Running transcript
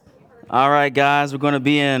All right, guys, we're going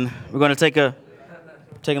to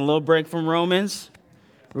taking a little break from Romans.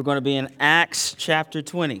 We're going to be in Acts chapter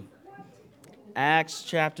 20. Acts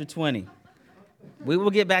chapter 20. We will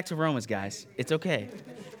get back to Romans, guys. It's okay.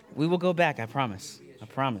 We will go back, I promise. I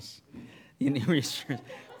promise. You need reassurance.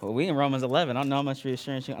 Well, we in Romans 11. I don't know how much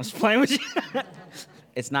reassurance I'm just playing with you.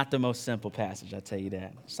 It's not the most simple passage, I tell you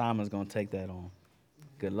that. Simon's going to take that on.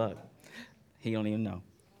 Good luck. He don't even know.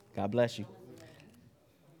 God bless you.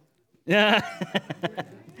 Yeah.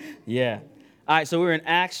 Yeah. All right, so we're in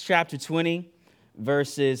Acts chapter 20,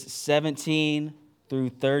 verses 17 through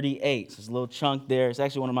 38. So it's a little chunk there. It's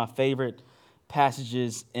actually one of my favorite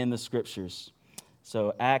passages in the scriptures.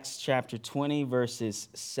 So Acts chapter 20, verses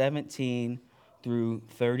 17 through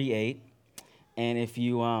 38. And if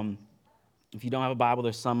you don't have a Bible,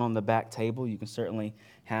 there's some on the back table. You can certainly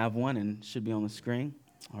have one, and it should be on the screen.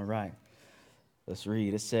 All right. Let's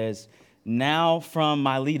read. It says, "Now from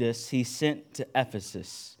Miletus he sent to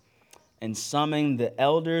Ephesus, and summoning the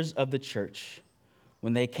elders of the church.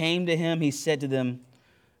 When they came to him, he said to them,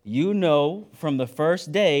 'You know from the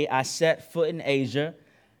first day I set foot in Asia,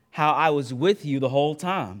 how I was with you the whole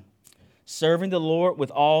time, serving the Lord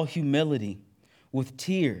with all humility, with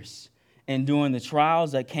tears, enduring the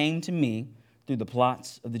trials that came to me through the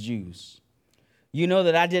plots of the Jews. You know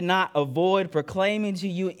that I did not avoid proclaiming to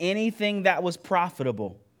you anything that was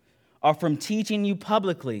profitable, or from teaching you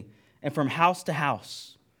publicly and from house to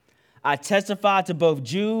house. I testified to both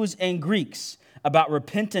Jews and Greeks about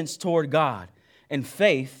repentance toward God and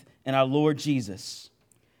faith in our Lord Jesus.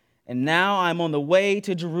 And now I'm on the way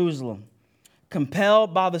to Jerusalem,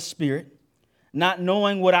 compelled by the Spirit, not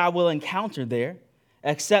knowing what I will encounter there,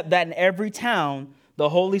 except that in every town the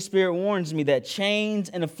Holy Spirit warns me that chains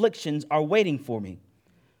and afflictions are waiting for me.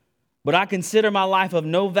 But I consider my life of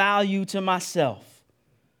no value to myself.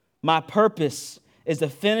 My purpose is to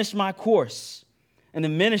finish my course in the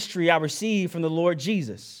ministry I received from the Lord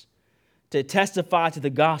Jesus, to testify to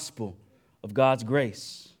the gospel of God's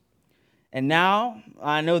grace. And now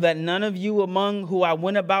I know that none of you among who I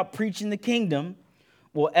went about preaching the kingdom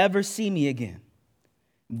will ever see me again.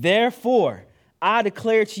 Therefore, I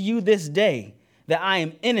declare to you this day that I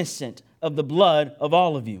am innocent of the blood of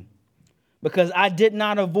all of you, because I did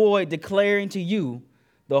not avoid declaring to you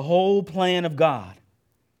the whole plan of God.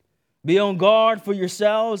 Be on guard for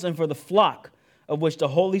yourselves and for the flock of which the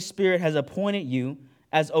Holy Spirit has appointed you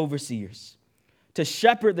as overseers, to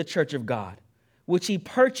shepherd the church of God, which he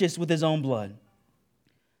purchased with his own blood.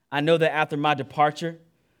 I know that after my departure,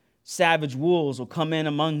 savage wolves will come in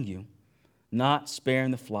among you, not sparing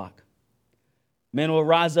the flock. Men will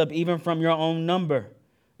rise up even from your own number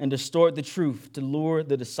and distort the truth to lure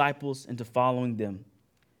the disciples into following them.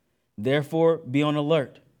 Therefore, be on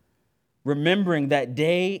alert, remember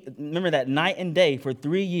that night and day for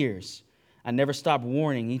 3 years, I never stopped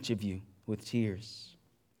warning each of you with tears.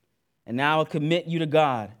 And now I commit you to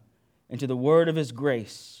God and to the word of his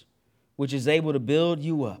grace, which is able to build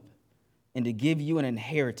you up and to give you an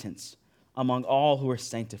inheritance among all who are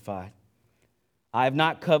sanctified. I have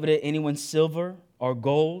not coveted anyone's silver or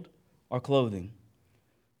gold or clothing.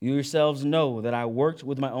 You yourselves know that I worked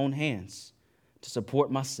with my own hands to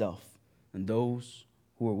support myself and those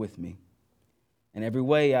who are with me. In every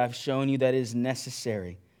way I've shown you that it is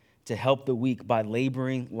necessary to help the weak by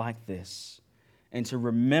laboring like this, and to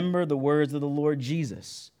remember the words of the Lord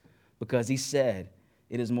Jesus, because he said,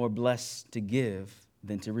 it is more blessed to give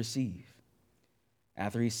than to receive.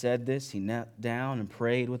 After he said this, he knelt down and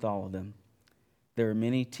prayed with all of them. There were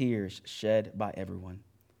many tears shed by everyone.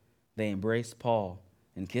 They embraced Paul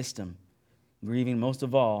and kissed him, grieving most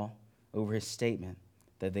of all over his statement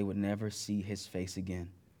that they would never see his face again.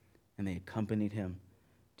 And they accompanied him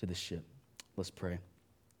to the ship. Let's pray.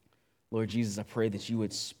 Lord Jesus, I pray that you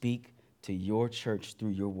would speak to your church through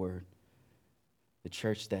your word, the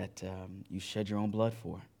church that you shed your own blood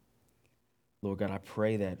for. Lord God, I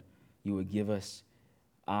pray that you would give us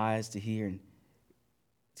eyes to see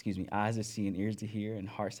and ears to hear and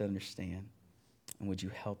hearts to understand. And would you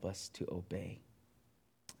help us to obey?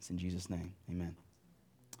 It's in Jesus' name, amen.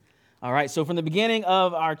 All right, so from the beginning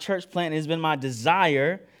of our church plant, it has been my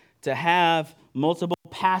desire to have multiple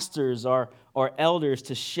pastors or elders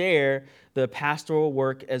to share the pastoral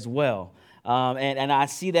work as well. And I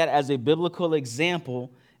see that as a biblical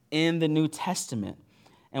example in the New Testament.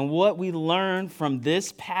 And what we learn from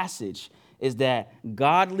this passage is that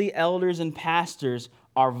godly elders and pastors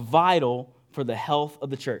are vital for the health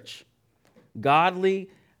of the church.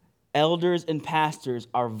 Godly elders and pastors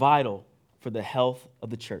are vital for the health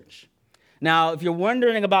of the church. Now, if you're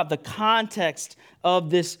wondering about the context of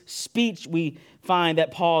this speech we find that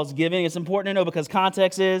Paul's giving, it's important to know because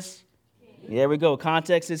context is There we go.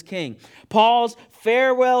 Context is king. Paul's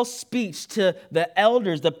farewell speech to the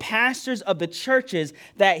elders, the pastors of the churches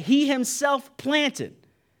that he himself planted,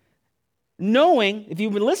 knowing, if you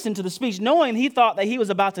would listen to the speech, knowing he thought that he was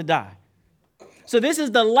about to die. So this is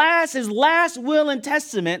his last will and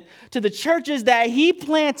testament to the churches that he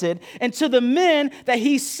planted and to the men that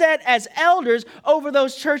he set as elders over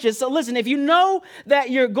those churches. So listen, if you know that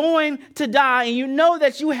you're going to die and you know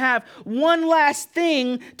that you have one last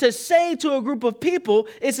thing to say to a group of people,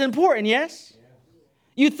 it's important, yes?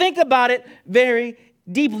 You think about it very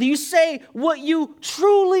deeply. You say what you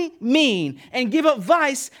truly mean and give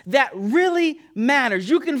advice that really matters.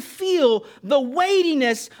 You can feel the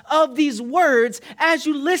weightiness of these words as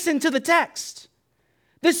you listen to the text.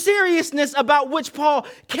 The seriousness about which Paul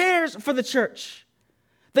cares for the church.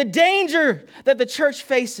 The danger that the church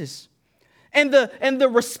faces. And the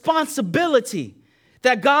responsibility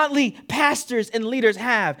that godly pastors and leaders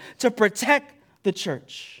have to protect the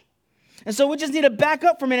church. And so we just need to back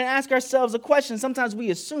up for a minute and ask ourselves a question. Sometimes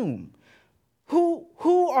we assume, who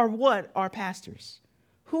or what are pastors?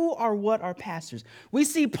 Who or what are pastors? We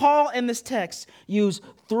see Paul in this text use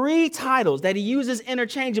 3 titles that he uses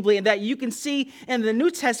interchangeably and that you can see in the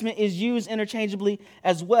New Testament is used interchangeably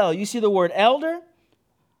as well. You see the word elder,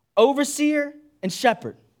 overseer, and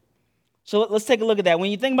shepherd. So let's take a look at that.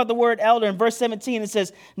 When you think about the word elder in verse 17, it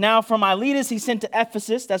says, now from Miletus he sent to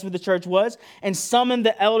Ephesus, that's where the church was, and summoned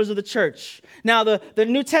the elders of the church. Now the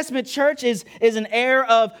New Testament church is an heir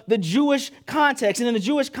of the Jewish context. And in the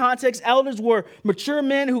Jewish context, elders were mature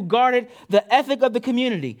men who guarded the ethic of the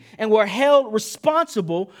community and were held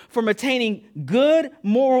responsible for maintaining good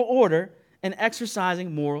moral order and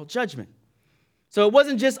exercising moral judgment. So it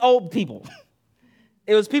wasn't just old people.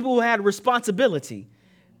 It was people who had responsibility.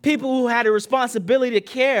 People who had a responsibility to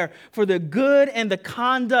care for the good and the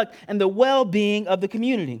conduct and the well-being of the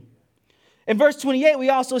community. In verse 28, we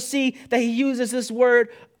also see that he uses this word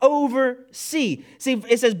oversee. See,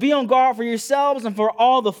 it says, be on guard for yourselves and for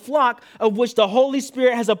all the flock of which the Holy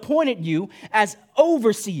Spirit has appointed you as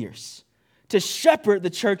overseers to shepherd the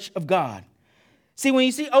church of God. See, when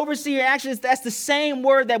you see overseer, actually, that's the same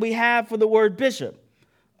word that we have for the word bishop.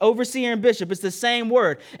 Overseer and bishop, it's the same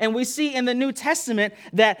word. And we see in the New Testament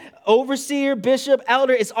that overseer, bishop,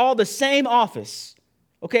 elder, it's all the same office.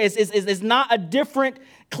 Okay, it's not a different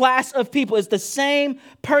class of people. It's the same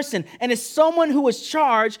person. And it's someone who is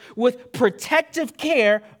charged with protective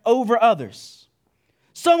care over others.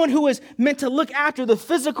 Someone who is meant to look after the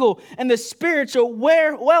physical and the spiritual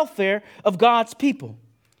welfare of God's people.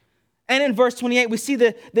 And in verse 28, we see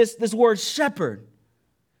this word shepherd.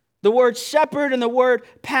 The word shepherd and the word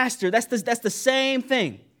pastor, that's the same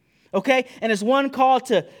thing, okay? And it's one called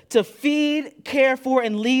to feed, care for,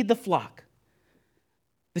 and lead the flock.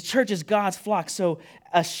 The church is God's flock, so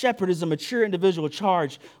a shepherd is a mature individual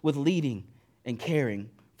charged with leading and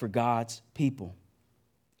caring for God's people.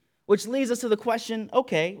 Which leads us to the question,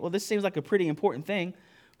 okay, well, this seems like a pretty important thing.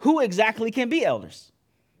 Who exactly can be elders?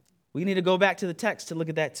 We need to go back to the text to look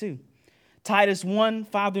at that too. Titus 1,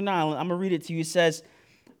 5-9, I'm going to read it to you. It says,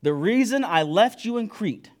 the reason I left you in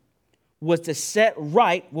Crete was to set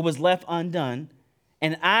right what was left undone,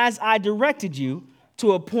 and as I directed you,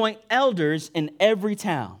 to appoint elders in every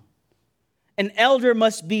town. An elder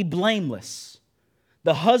must be blameless,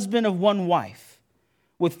 the husband of one wife,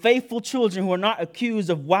 with faithful children who are not accused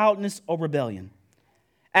of wildness or rebellion.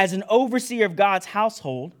 As an overseer of God's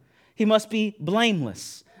household, he must be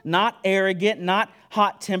blameless, not arrogant, not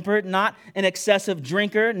hot-tempered, not an excessive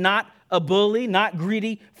drinker, not a bully, not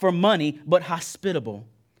greedy for money, but hospitable,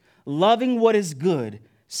 loving what is good,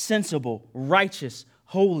 sensible, righteous,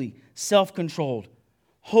 holy, self-controlled,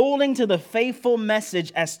 holding to the faithful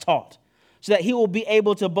message as taught, so that he will be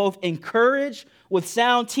able to both encourage with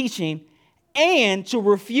sound teaching and to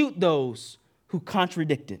refute those who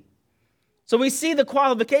contradict it. So we see the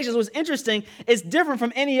qualifications. What's interesting, it's different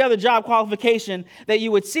from any other job qualification that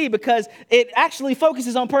you would see because it actually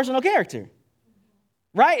focuses on personal character.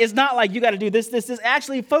 Right? It's not like you got to do this. This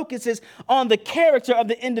actually focuses on the character of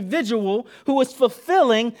the individual who is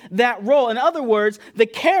fulfilling that role. In other words, the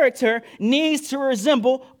character needs to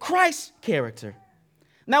resemble Christ's character.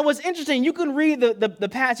 Now, what's interesting, you can read the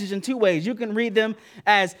passage in 2 ways. You can read them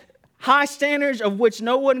as high standards of which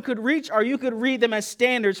no one could reach, or you could read them as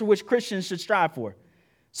standards for which Christians should strive for.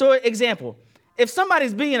 So, example, if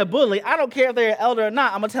somebody's being a bully, I don't care if they're an elder or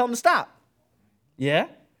not, I'm going to tell them to stop. Yeah?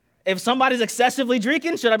 If somebody's excessively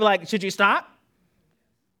drinking, should I be like, should you stop?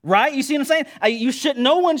 Right? You see what I'm saying?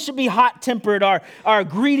 No one should be hot-tempered or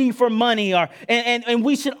greedy for money. And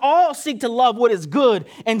we should all seek to love what is good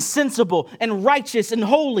and sensible and righteous and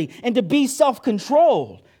holy and to be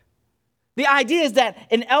self-controlled. The idea is that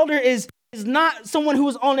an elder is not someone who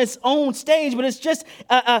is on its own stage, but it's just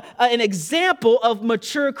an example of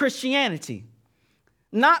mature Christianity.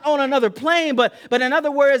 Not on another plane, but in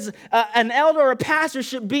other words, an elder or a pastor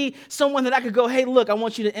should be someone that I could go, hey, look, I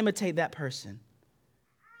want you to imitate that person.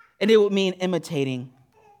 And it would mean imitating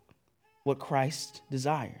what Christ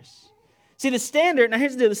desires. See, the standard, now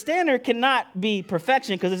here's the deal, the standard cannot be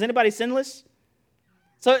perfection, because is anybody sinless?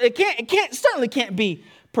 So it certainly can't be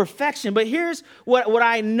perfection, but here's what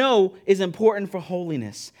I know is important for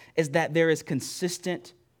holiness, is that there is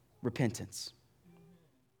consistent repentance.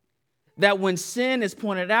 That when sin is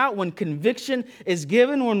pointed out, when conviction is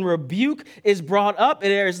given, when rebuke is brought up,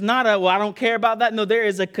 there is not a, well, I don't care about that. No, there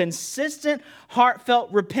is a consistent,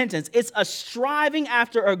 heartfelt repentance. It's a striving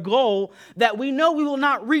after a goal that we know we will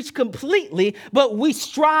not reach completely, but we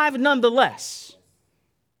nonetheless.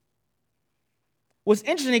 What's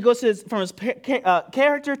interesting, he goes from his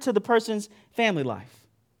character to the person's family life.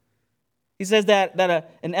 He says that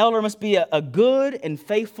an elder must be a good and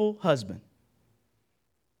faithful husband.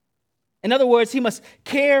 In other words, he must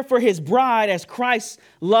care for his bride as Christ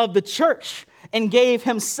loved the church and gave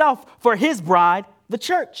himself for his bride, the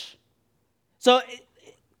church. So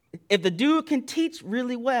if the dude can teach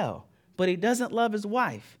really well, but he doesn't love his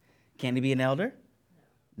wife, can he be an elder?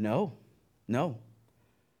 No.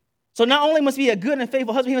 So not only must he be a good and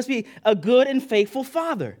faithful husband, he must be a good and faithful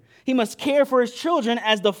father. He must care for his children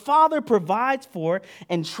as the father provides for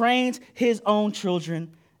and trains his own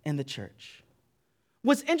children in the church.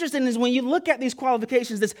 What's interesting is when you look at these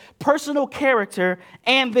qualifications, this personal character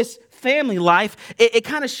and this family life, it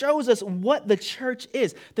kind of shows us what the church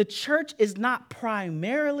is. The church is not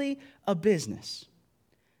primarily a business,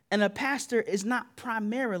 and a pastor is not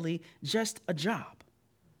primarily just a job.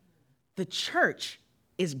 The church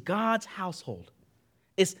is God's household.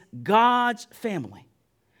 It's God's family.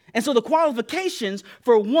 And so the qualifications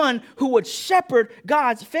for one who would shepherd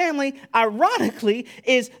God's family, ironically,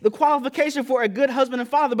 is the qualification for a good husband and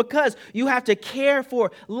father, because you have to care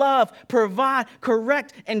for, love, provide,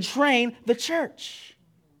 correct, and train the church.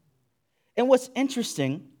 And what's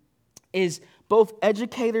interesting is both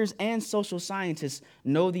educators and social scientists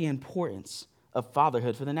know the importance of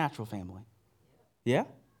fatherhood for the natural family. Yeah?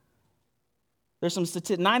 There's some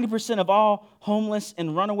statistics. 90% of all homeless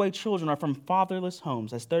and runaway children are from fatherless homes.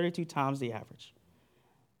 That's 32 times the average.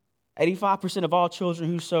 85% of all children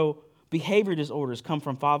who show behavior disorders come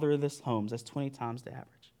from fatherless homes. That's 20 times the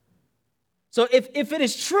average. So if it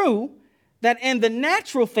is true that in the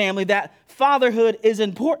natural family that fatherhood is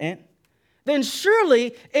important, then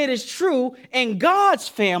surely it is true in God's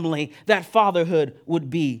family that fatherhood would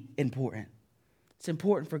be important. It's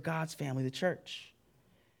important for God's family, the church.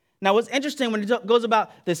 Now, what's interesting when it goes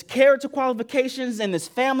about this character qualifications and this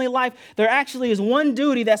family life, there actually is one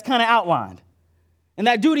duty that's kind of outlined, and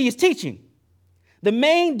that duty is teaching. The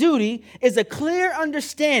main duty is a clear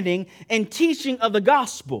understanding and teaching of the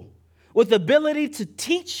gospel with the ability to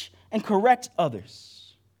teach and correct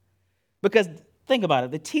others. Because think about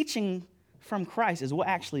it, the teaching from Christ is what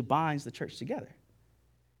actually binds the church together.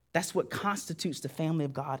 That's what constitutes the family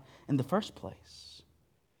of God in the first place.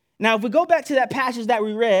 Now, if we go back to that passage that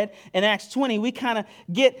we read in Acts 20, we kind of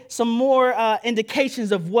get some more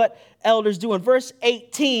indications of what elders do. In verse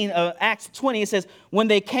 18 of Acts 20, it says, when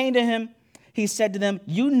they came to him, he said to them,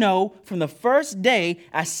 you know, from the first day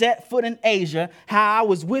I set foot in Asia, how I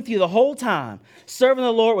was with you the whole time, serving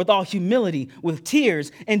the Lord with all humility, with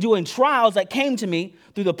tears, and doing trials that came to me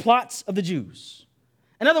through the plots of the Jews.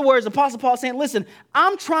 In other words, Apostle Paul is saying, listen,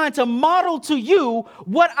 I'm trying to model to you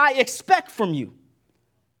what I expect from you.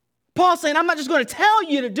 Paul's saying, I'm not just going to tell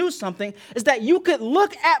you to do something, it's that you could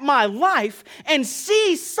look at my life and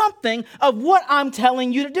see something of what I'm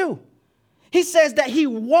telling you to do. He says that he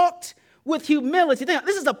walked with humility.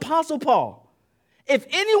 This is Apostle Paul. If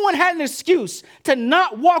anyone had an excuse to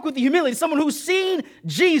not walk with humility, someone who's seen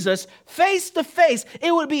Jesus face to face,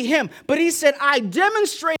 it would be him. But he said, I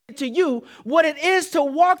demonstrated to you what it is to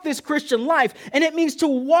walk this Christian life, and it means to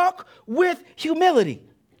walk with humility.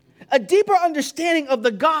 A deeper understanding of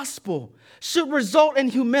the gospel should result in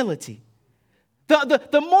humility.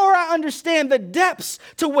 The more I understand the depths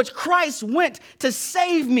to which Christ went to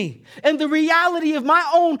save me and the reality of my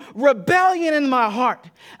own rebellion in my heart,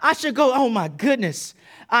 I should go, oh my goodness,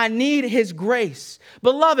 I need his grace.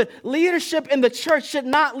 Beloved, leadership in the church should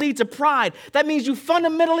not lead to pride. That means you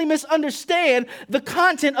fundamentally misunderstand the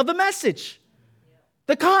content of the message.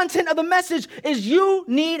 The content of the message is you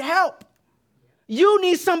need help. You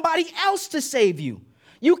need somebody else to save you.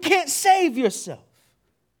 You can't save yourself.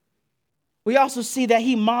 We also see that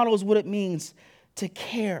he models what it means to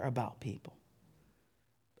care about people.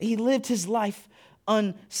 He lived his life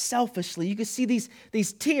unselfishly. You can see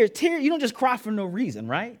these tears. You don't just cry for no reason,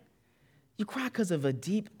 right? You cry because of a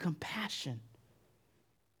deep compassion.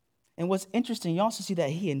 And what's interesting, you also see that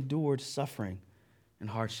he endured suffering and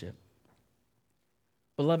hardship.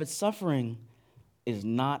 Beloved, suffering is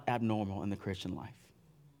not abnormal in the Christian life.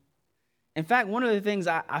 In fact, one of the things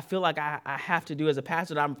I feel like I have to do as a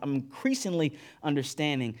pastor that I'm increasingly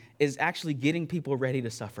understanding is actually getting people ready to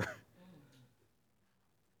suffer.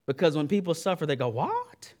 Because when people suffer, they go,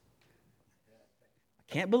 what?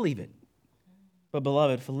 I can't believe it. But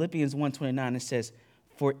beloved, Philippians 1:29, it says,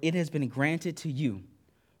 for it has been granted to you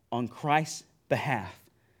on Christ's behalf,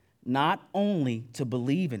 not only to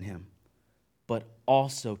believe in him, but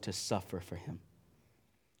also to suffer for him.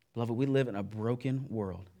 Beloved, we live in a broken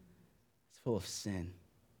world. It's full of sin.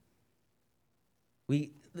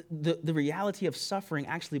 The reality of suffering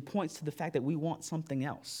actually points to the fact that we want something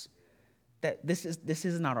else. That this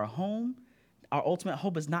is not our home. Our ultimate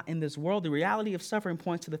hope is not in this world. The reality of suffering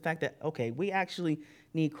points to the fact that, okay, we actually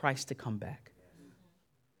need Christ to come back.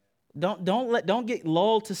 Don't get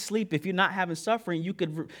lulled to sleep. If you're not having suffering, you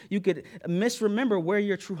could misremember where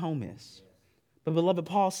your true home is. But beloved,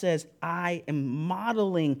 Paul says, I am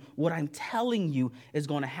modeling what I'm telling you is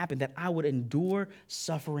going to happen, that I would endure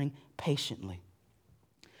suffering patiently.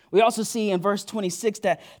 We also see in verse 26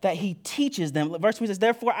 that he teaches them. Verse 26 says,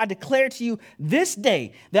 therefore I declare to you this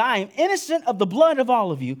day that I am innocent of the blood of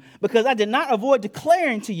all of you, because I did not avoid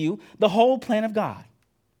declaring to you the whole plan of God.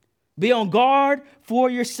 Be on guard for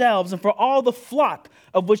yourselves and for all the flock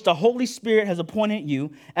of which the Holy Spirit has appointed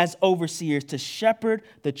you as overseers to shepherd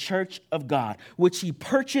the church of God, which he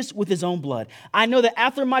purchased with his own blood. I know that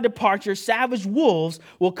after my departure, savage wolves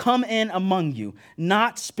will come in among you,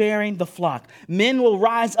 not sparing the flock. Men will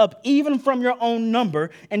rise up even from your own number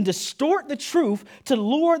and distort the truth to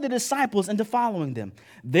lure the disciples into following them.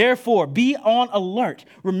 Therefore, be on alert,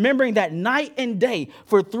 remembering that night and day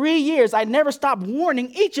for 3 years I never stopped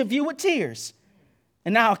warning each of you with tears.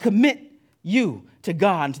 And now I commit you to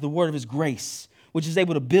God and to the word of his grace, which is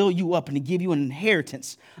able to build you up and to give you an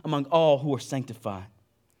inheritance among all who are sanctified.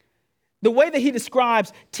 The way that he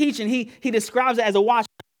describes teaching, he describes it as a watchman.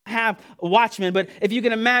 Have a watchman, but if you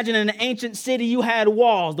can imagine in an ancient city, you had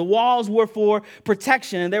walls. The walls were for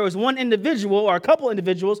protection, and there was one individual or a couple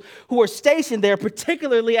individuals who were stationed there,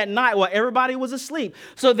 particularly at night while everybody was asleep,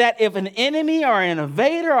 so that if an enemy or an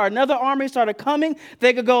invader or another army started coming,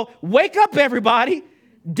 they could go, wake up everybody,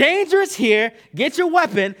 danger is here, get your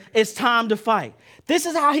weapon, it's time to fight. This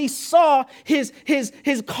is how he saw his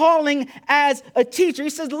calling as a teacher. He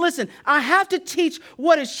says, listen, I have to teach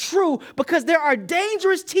what is true because there are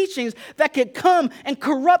dangerous teachings that could come and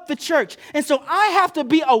corrupt the church. And so I have to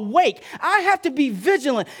be awake. I have to be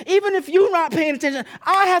vigilant. Even if you're not paying attention,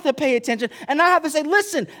 I have to pay attention. And I have to say,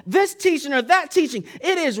 listen, this teaching or that teaching,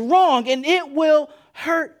 it is wrong and it will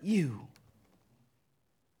hurt you.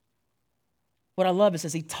 What I love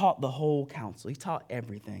is he taught the whole counsel. He taught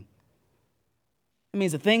everything. It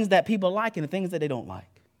means the things that people like and the things that they don't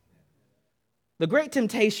like. The great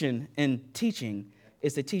temptation in teaching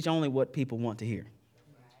is to teach only what people want to hear.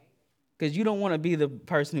 Because you don't want to be the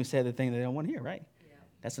person who said the thing they don't want to hear, right? Yeah.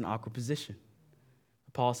 That's an awkward position.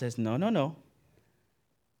 Paul says, no.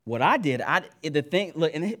 What I did,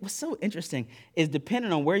 look, and it was so interesting, is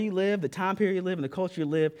depending on where you live, the time period you live, and the culture you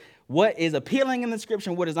live, what is appealing in the scripture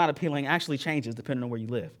and what is not appealing actually changes depending on where you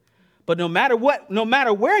live. But no matter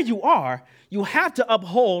where you are, you have to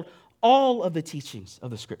uphold all of the teachings of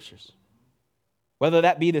the scriptures. Whether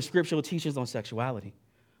that be the scriptural teachings on sexuality,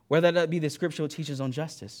 whether that be the scriptural teachings on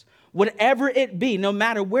justice, whatever it be, no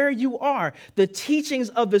matter where you are, the teachings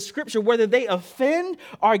of the scripture, whether they offend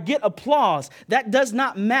or get applause, that does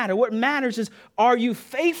not matter. What matters is, are you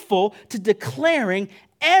faithful to declaring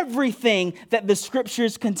everything that the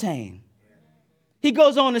scriptures contain? He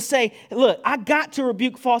goes on to say, look, I got to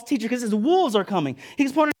rebuke false teachers because his wolves are coming.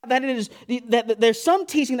 He's pointing out that there's some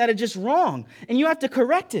teaching that are just wrong, and you have to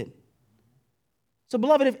correct it. So,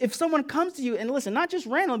 beloved, if someone comes to you and listen, not just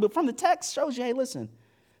randomly, but from the text shows you, hey, listen,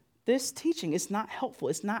 this teaching is not helpful.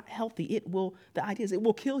 It's not healthy. The idea is it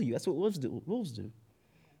will kill you. That's what wolves do.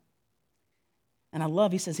 And I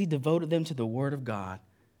love, he says he devoted them to the word of God.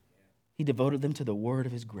 He devoted them to the word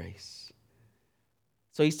of his grace.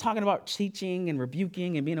 So he's talking about teaching and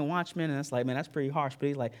rebuking and being a watchman, and that's like, man, that's pretty harsh. But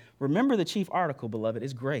he's like, remember the chief article, beloved,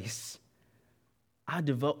 is grace. I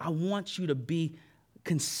want you to be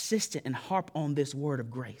consistent and harp on this word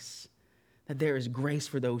of grace, that there is grace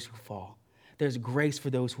for those who fall. There's grace for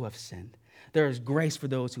those who have sinned. There is grace for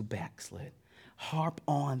those who backslid. Harp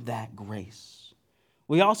on that grace.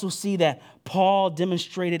 We also see that Paul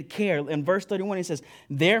demonstrated care. In verse 31, he says,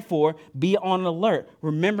 therefore, be on alert,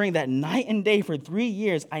 remembering that night and day for 3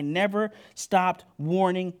 years, I never stopped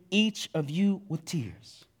warning each of you with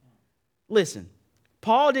tears. Listen,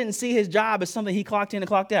 Paul didn't see his job as something he clocked in and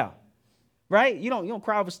clocked out, right? You don't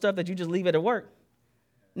cry over stuff that you just leave at work.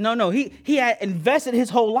 No, he had invested his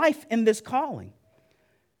whole life in this calling.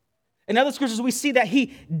 In other scriptures, we see that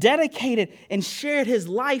he dedicated and shared his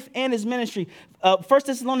life and his ministry. 1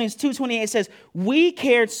 Thessalonians 2:28 says, we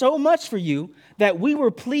cared so much for you that we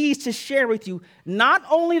were pleased to share with you not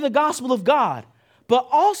only the gospel of God, but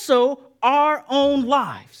also our own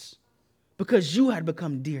lives, because you had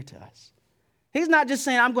become dear to us. He's not just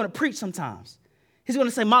saying, I'm going to preach sometimes. He's going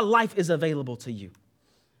to say, my life is available to you,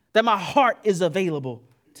 that my heart is available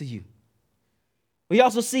to you. We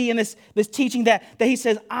also see in this teaching that he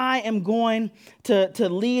says, I am going to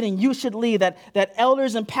lead and you should lead, that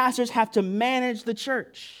elders and pastors have to manage the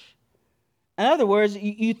church. In other words,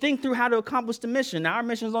 you think through how to accomplish the mission. Now, our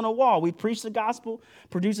mission is on the wall. We preach the gospel,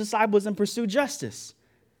 produce disciples, and pursue justice.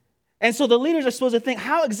 And so the leaders are supposed to think,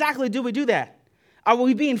 how exactly do we do that? Are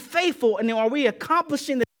we being faithful, and are we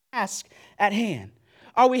accomplishing the task at hand?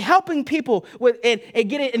 Are we helping people and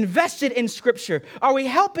getting invested in Scripture? Are we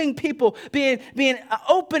helping people being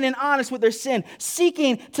open and honest with their sin,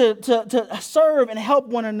 seeking to serve and help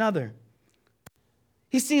one another?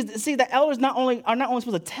 He sees that elders are not only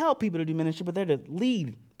supposed to tell people to do ministry, but they're to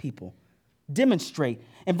lead people, demonstrate.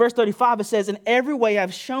 In verse 35, it says, in every way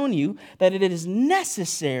I've shown you that it is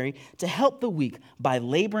necessary to help the weak by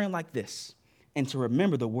laboring like this and to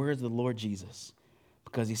remember the words of the Lord Jesus,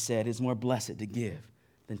 because he said it's more blessed to give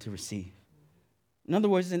than to receive. In other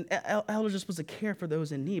words, elders are supposed to care for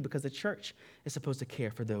those in need because the church is supposed to care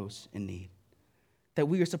for those in need. That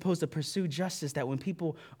we are supposed to pursue justice, that when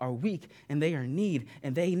people are weak and they are in need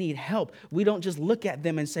and they need help, we don't just look at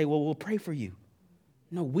them and say, well, we'll pray for you.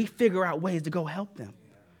 No, we figure out ways to go help them.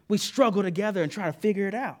 We struggle together and try to figure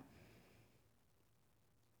it out.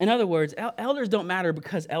 In other words, elders don't matter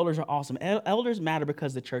because elders are awesome. Elders matter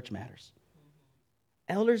because the church matters.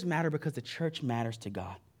 Elders matter because the church matters to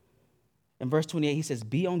God. In verse 28, he says,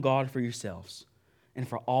 be on guard for yourselves and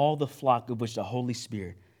for all the flock of which the Holy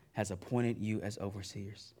Spirit has appointed you as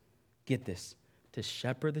overseers. Get this, to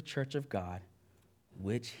shepherd the church of God,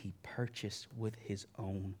 which he purchased with his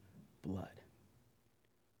own blood.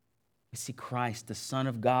 We see Christ, the Son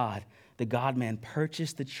of God, the God-man,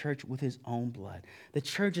 purchased the church with his own blood. The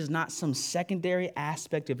church is not some secondary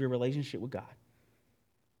aspect of your relationship with God.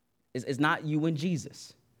 It's not you and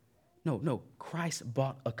Jesus. No, Christ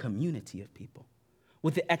bought a community of people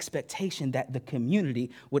with the expectation that the community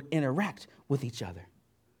would interact with each other,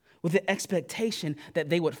 with the expectation that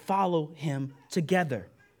they would follow him together.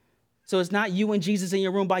 So it's not you and Jesus in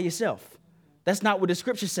your room by yourself. That's not what the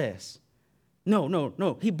scripture says.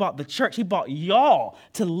 No. He bought the church. He bought y'all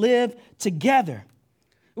to live together.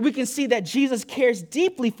 We can see that Jesus cares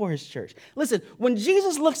deeply for his church. Listen, when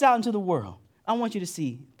Jesus looks out into the world, I want you to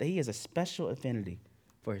see that he has a special affinity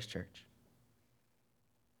for his church.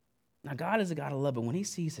 Now, God is a God of love, but when he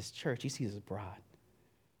sees his church, he sees his bride.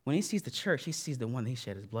 When he sees the church, he sees the one that he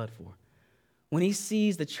shed his blood for. When he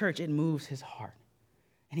sees the church, it moves his heart,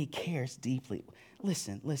 and he cares deeply.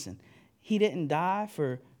 Listen. He didn't die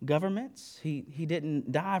for governments. He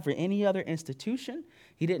didn't die for any other institution.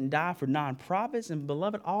 He didn't die for nonprofits. And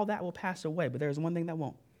beloved, all that will pass away, but there's one thing that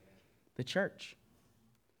won't: the church.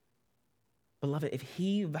 Beloved, if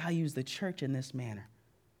he values the church in this manner,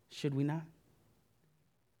 should we not?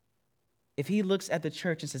 If he looks at the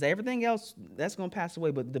church and says, everything else, that's going to pass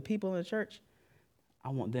away, but the people in the church, I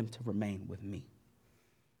want them to remain with me.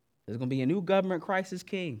 There's going to be a new government crisis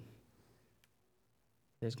king.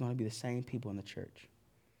 There's going to be the same people in the church.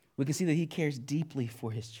 We can see that he cares deeply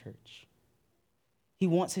for his church. He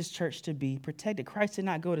wants his church to be protected. Christ did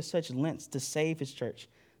not go to such lengths to save his church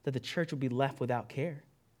that the church would be left without care.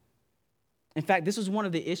 In fact, this was one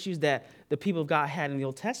of the issues that the people of God had in the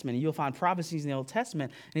Old Testament. And you'll find prophecies in the Old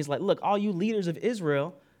Testament. And he's like, look, all you leaders of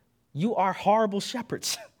Israel, you are horrible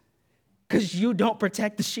shepherds because you don't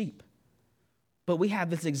protect the sheep. But we have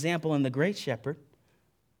this example in the great shepherd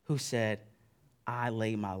who said, I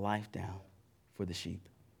lay my life down for the sheep.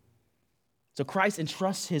 So Christ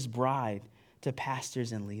entrusts his bride to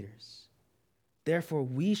pastors and leaders. Therefore,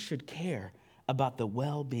 we should care about the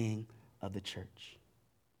well-being of the church.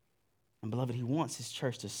 And beloved, he wants his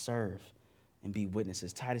church to serve and be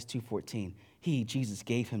witnesses. Titus 2:14, he, Jesus,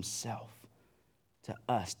 gave himself to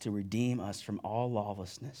us to redeem us from all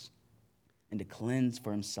lawlessness and to cleanse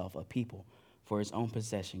for himself a people for his own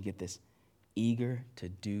possession. Get this, eager to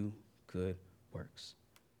do good works.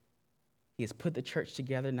 He has put the church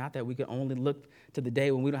together, not that we can only look to the day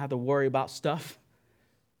when we don't have to worry about stuff,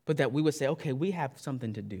 but that we would say, okay, we have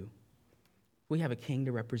something to do. We have a king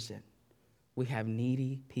to represent. We have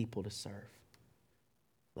needy people to serve.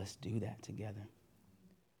 Let's do that together.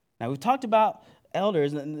 Now, we've talked about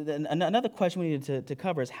elders, and another question we need to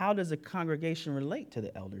cover is, how does the congregation relate to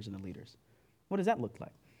the elders and the leaders? What does that look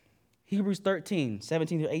like? Hebrews 13,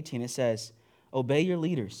 17 through 18, it says, obey your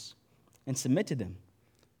leaders and submit to them,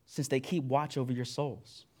 since they keep watch over your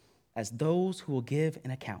souls, as those who will give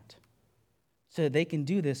an account, so that they can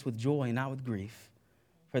do this with joy and not with grief,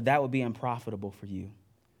 for that would be unprofitable for you.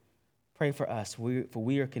 Pray for us, for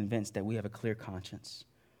we are convinced that we have a clear conscience,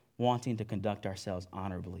 wanting to conduct ourselves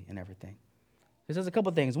honorably in everything. It says a couple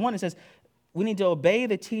of things. One, it says we need to obey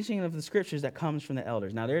the teaching of the scriptures that comes from the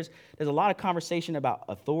elders. Now, there's a lot of conversation about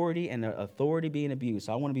authority and the authority being abused,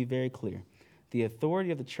 so I want to be very clear. The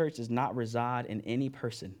authority of the church does not reside in any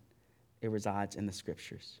person. It resides in the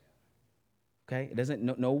scriptures. Okay? It doesn't.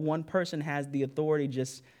 No one person has the authority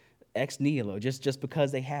just ex nihilo, just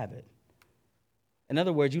because they have it. In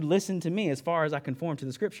other words, you listen to me as far as I conform to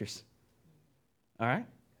the scriptures. All right?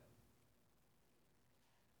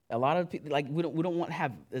 A lot of people, like, we don't want to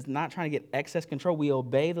have, it's not trying to get excess control. We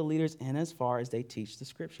obey the leaders in as far as they teach the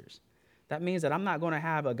scriptures. That means that I'm not going to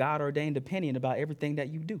have a God-ordained opinion about everything that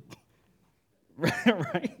you do.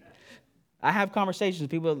 Right? I have conversations.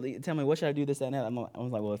 People tell me, what should I do, this, that, and that? I'm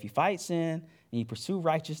like, well, if you fight sin and you pursue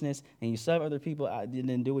righteousness and you serve other people,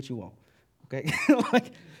 then do what you want. Okay?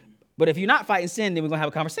 But if you're not fighting sin, then we're going to have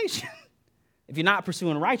a conversation. If you're not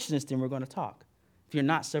pursuing righteousness, then we're going to talk. If you're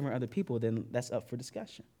not serving other people, then that's up for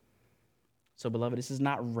discussion. So, beloved, this is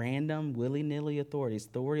not random, willy-nilly authority. It's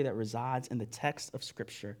authority that resides in the text of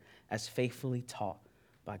Scripture as faithfully taught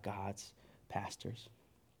by God's pastors.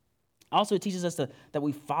 Also, it teaches us that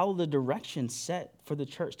we follow the direction set for the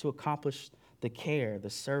church to accomplish the care, the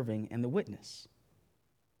serving, and the witness.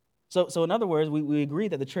 So in other words, we agree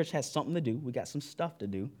that the church has something to do. We got some stuff to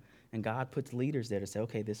do. And God puts leaders there to say,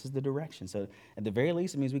 okay, this is the direction. So at the very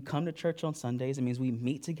least, it means we come to church on Sundays. It means we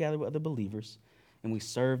meet together with other believers, and we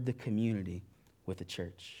serve the community with the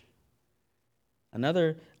church.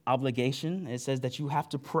 Another obligation, it says that you have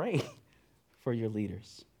to pray for your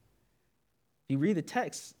leaders. If you read the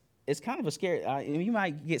text, it's kind of a scary, you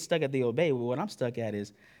might get stuck at the obey, but what I'm stuck at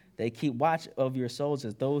is they keep watch of your souls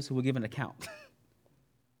as those who will give an account.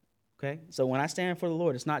 Okay? So when I stand for the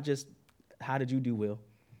Lord, it's not just, how did you do, Will?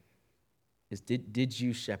 It's, did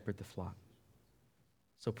you shepherd the flock?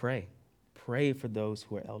 So pray. Pray for those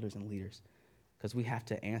who are elders and leaders, because we have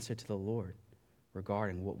to answer to the Lord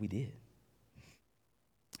regarding what we did.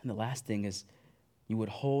 And the last thing is, you would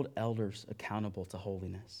hold elders accountable to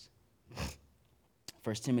holiness.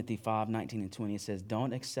 1 Timothy 5, 19 and 20, it says,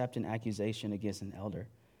 don't accept an accusation against an elder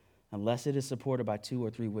unless it is supported by 2 or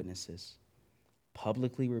 3 witnesses.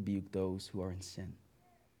 Publicly rebuke those who are in sin,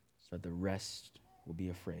 so that the rest will be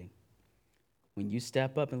afraid. When you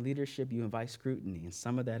step up in leadership, you invite scrutiny, and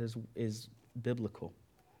some of that is biblical.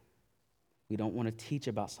 We don't want to teach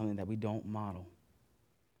about something that we don't model.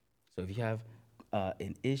 So if you have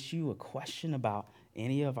an issue, a question about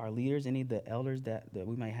any of our leaders, any of the elders that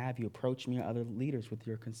we might have, you approach me or other leaders with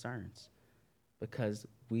your concerns, because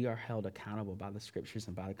we are held accountable by the scriptures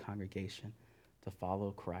and by the congregation to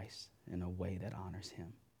follow Christ in a way that honors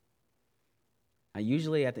him. Now,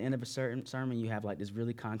 usually at the end of a certain sermon, you have like this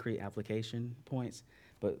really concrete application points,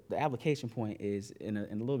 but the application point is, in a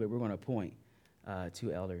little bit, we're going to appoint 2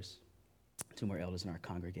 more elders in our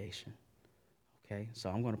congregation. Okay, so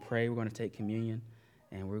I'm going to pray. We're going to take communion,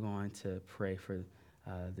 and we're going to pray for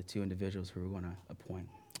the 2 individuals who we're going to appoint.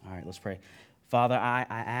 All right, let's pray. Father, I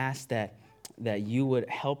ask that you would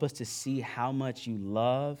help us to see how much you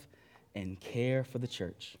love and care for the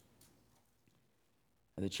church.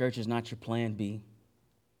 The church is not your plan B.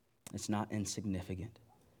 It's not insignificant,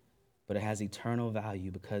 but it has eternal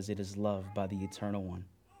value because it is loved by the eternal one.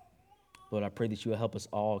 Lord, I pray that you will help us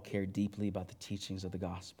all care deeply about the teachings of the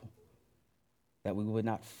gospel, that we would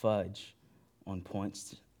not fudge on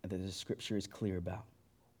points that the scripture is clear about,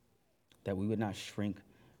 that we would not shrink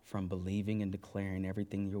from believing and declaring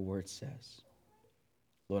everything your word says.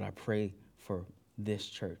 Lord, I pray for this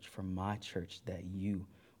church, for my church, that you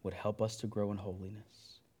would help us to grow in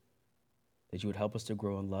holiness, that you would help us to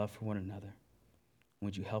grow in love for one another.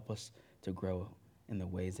 Would you help us to grow in the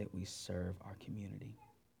ways that we serve our community?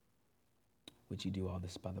 Would you do all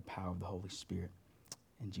this by the power of the Holy Spirit?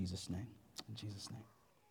 In Jesus' name. In Jesus' name.